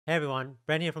Hey everyone,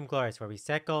 Brent here from Glorious, where we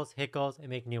set goals, hit goals, and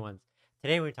make new ones.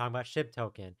 Today we're talking about SHIB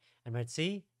token, and let's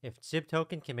see if SHIB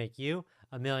token can make you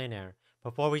a millionaire.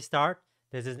 Before we start,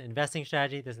 this is an investing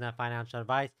strategy, this is not financial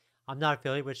advice. I'm not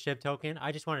affiliated with SHIB token.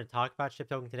 I just wanted to talk about SHIB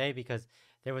token today because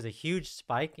there was a huge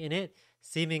spike in it,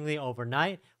 seemingly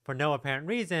overnight, for no apparent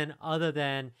reason other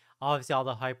than obviously all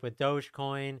the hype with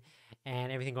Dogecoin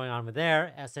and everything going on with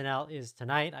there. SNL is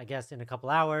tonight, I guess in a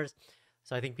couple hours.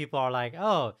 So I think people are like,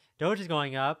 oh, Doge is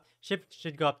going up. SHIB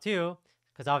should go up too,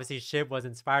 because obviously SHIB was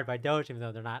inspired by Doge, even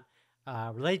though they're not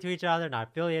related to each other, not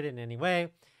affiliated in any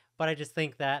way. But I just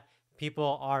think that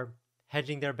people are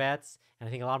hedging their bets, and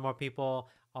I think a lot more people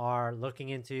are looking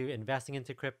into investing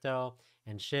into crypto.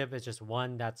 And SHIB is just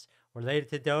one that's related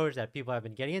to Doge that people have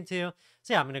been getting into.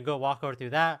 So yeah, I'm gonna go walk over through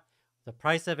that, the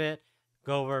price of it,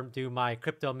 go over and do my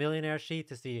crypto millionaire sheet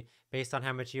to see based on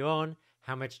how much you own,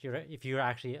 how much if you're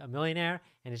actually a millionaire,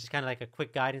 and it's just kind of like a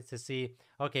quick guidance to see,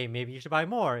 okay, maybe you should buy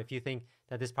more if you think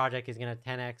that this project is going to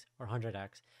 10x or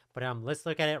 100x. But let's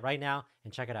look at it right now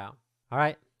and check it out. All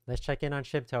right, let's check in on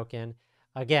SHIB token.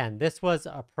 Again, this was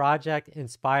a project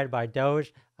inspired by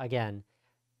Doge. Again,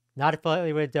 not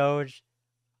affiliated with Doge.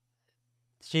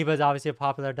 Shiba is obviously a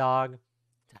popular dog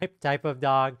type of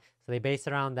dog, so they base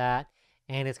it around that.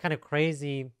 And it's kind of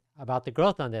crazy about the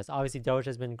growth on this. Obviously, Doge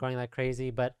has been growing like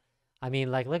crazy, but I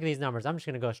mean, like, look at these numbers. I'm just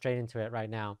going to go straight into it right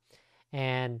now.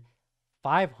 And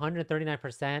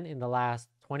 539% in the last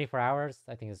 24 hours.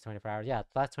 I think it's 24 hours. Yeah,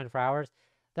 last 24 hours.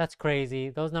 That's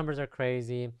crazy. Those numbers are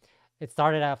crazy. It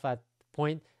started off at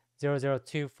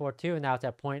 0.00242, and now it's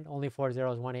at only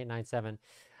 0.401897.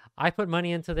 I put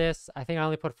money into this. I think I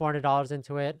only put $400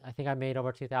 into it. I think I made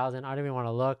over 2,000. I don't even want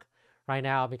to look right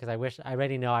now because I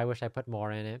already know I wish I put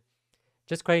more in it.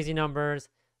 Just crazy numbers.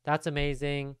 That's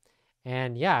amazing.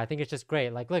 And yeah, I think it's just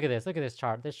great. Like, look at this. Look at this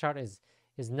chart. This chart is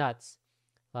nuts.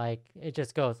 Like, it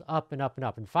just goes up and up and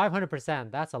up. And 500%,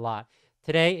 that's a lot.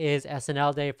 Today is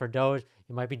SNL day for Doge.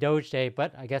 It might be Doge day,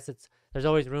 but I guess there's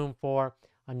always room for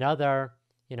another,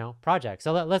 project.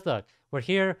 So let's look. We're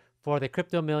here for the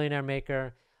Crypto Millionaire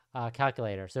Maker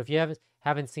calculator. So if you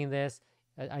haven't seen this,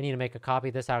 I need to make a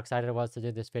copy. This is how excited I was to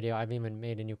do this video. I've even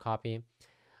made a new copy.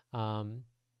 Sorry,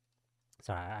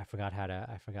 I forgot how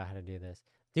to do this.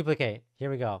 Duplicate.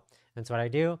 Here we go. And so what I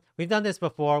do, we've done this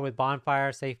before with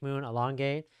Bonfire, Safe Moon,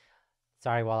 Elongate.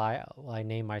 Sorry, while I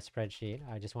name my spreadsheet,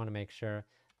 I just want to make sure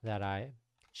that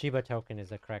Shiba token is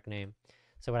the correct name.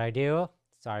 So what I do,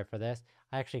 sorry for this,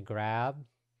 I actually grab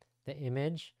the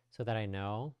image so that I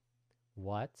know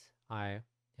what I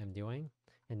am doing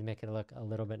and to make it look a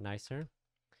little bit nicer.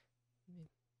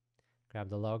 Grab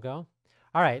the logo.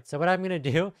 All right, so what I'm going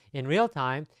to do in real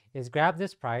time is grab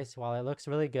this price while it looks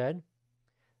really good.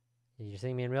 You're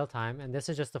seeing me in real time, and this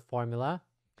is just the formula.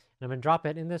 And I'm going to drop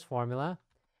it in this formula,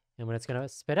 and what it's going to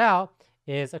spit out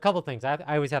is a couple things. I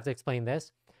always have to explain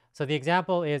this. So the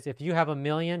example is if you have 1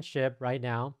 million SHIB right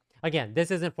now. Again,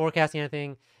 this isn't forecasting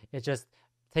anything. It's just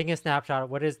taking a snapshot of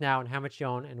what it is now and how much you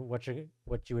own and what you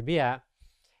would be at,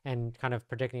 and kind of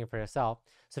predicting it for yourself.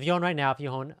 So if you own right now, if you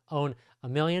own 1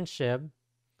 million SHIB,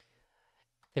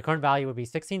 the current value would be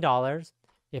 $16.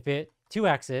 If it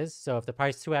 2x's, so if the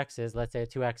price 2x's, let's say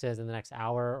it 2x's in the next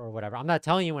hour or whatever. I'm not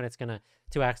telling you when it's going to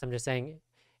 2x. I'm just saying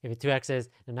if it 2x's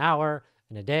in an hour,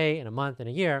 in a day, in a month, in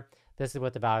a year, this is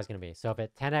what the value is going to be. So if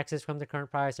it 10x's from the current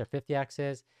price or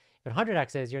 50x's, if it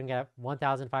 100x's, you're going to get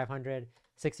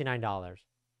 $1,569.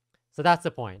 So that's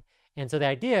the point. And so the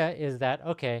idea is that,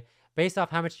 okay, based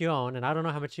off how much you own, and I don't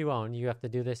know how much you own, you have to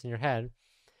do this in your head,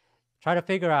 try to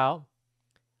figure out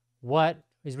what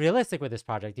is realistic with this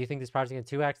project. Do you think this project is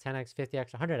 2x, 10x,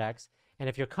 50x, or 100x? And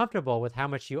if you're comfortable with how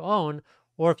much you own,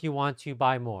 or if you want to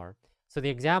buy more. So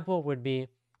the example would be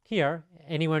here,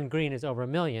 anywhere in green is over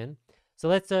 1 million. So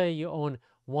let's say you own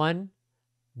 1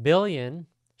 billion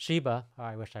Shiba. Oh,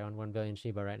 I wish I owned 1 billion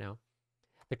Shiba right now.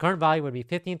 The current value would be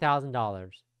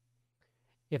 $15,000.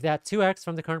 If that 2x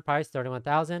from the current price,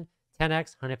 31,000,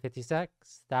 10x,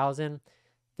 156,000,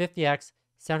 50x,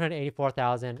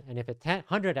 784,000, and if it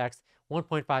 100x,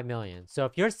 1.5 million. So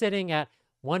if you're sitting at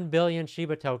 1 billion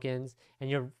Shiba tokens and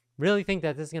you really think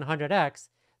that this is going to 100x,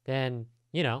 then,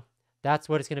 that's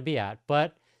what it's going to be at.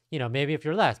 But, maybe if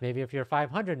you're less, maybe if you're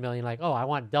 500 million, like, oh, I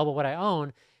want double what I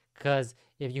own, because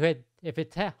if it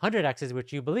 100x's,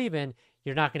 which you believe in,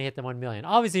 you're not going to hit the 1 million.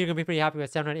 Obviously, you're going to be pretty happy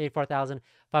with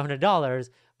 $784,500,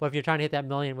 but if you're trying to hit that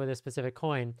million with a specific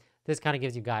coin, this kind of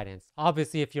gives you guidance.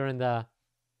 Obviously, if you're in the,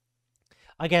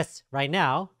 I guess right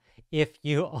now, if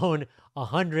you own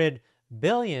 100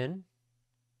 billion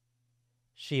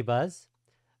Shibas,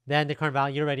 then the current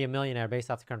value, you're already a millionaire based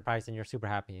off the current price and you're super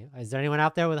happy. Is there anyone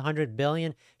out there with 100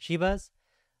 billion Shibas?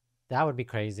 That would be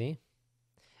crazy.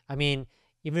 I mean,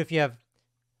 even if you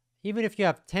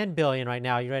have 10 billion right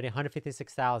now, you're at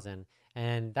 156,000,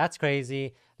 and that's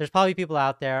crazy. There's probably people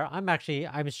out there. I'm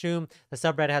assume the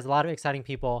subreddit has a lot of exciting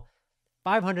people.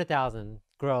 500,000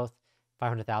 growth,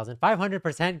 500,000,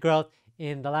 500% growth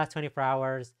in the last 24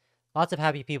 hours. Lots of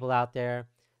happy people out there.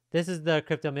 This is the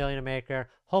Crypto Millionaire Maker.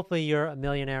 Hopefully you're a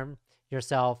millionaire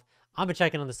yourself. I'm gonna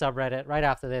check in on the subreddit right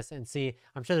after this and see.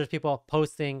 I'm sure there's people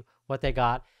posting what they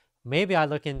got. Maybe I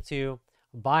look into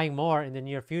buying more in the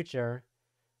near future,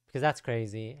 because that's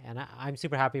crazy. And I'm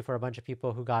super happy for a bunch of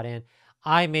people who got in.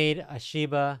 I made a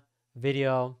Shiba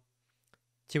video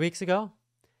 2 weeks ago.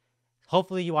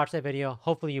 Hopefully you watched that video.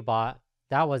 Hopefully you bought.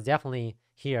 That was definitely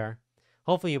here.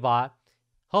 Hopefully you bought.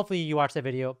 Hopefully you watched that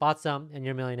video, bought some, and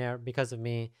you're a millionaire because of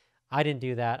me. I didn't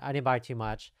do that. I didn't buy too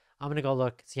much. I'm going to go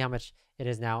look, see how much it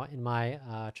is now in my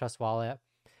Trust wallet.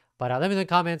 But let me know in the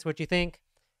comments what you think.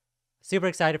 Super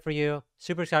excited for you.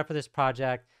 Super excited for this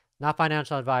project. Not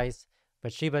financial advice,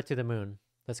 but Shiba to the moon.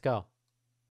 Let's go.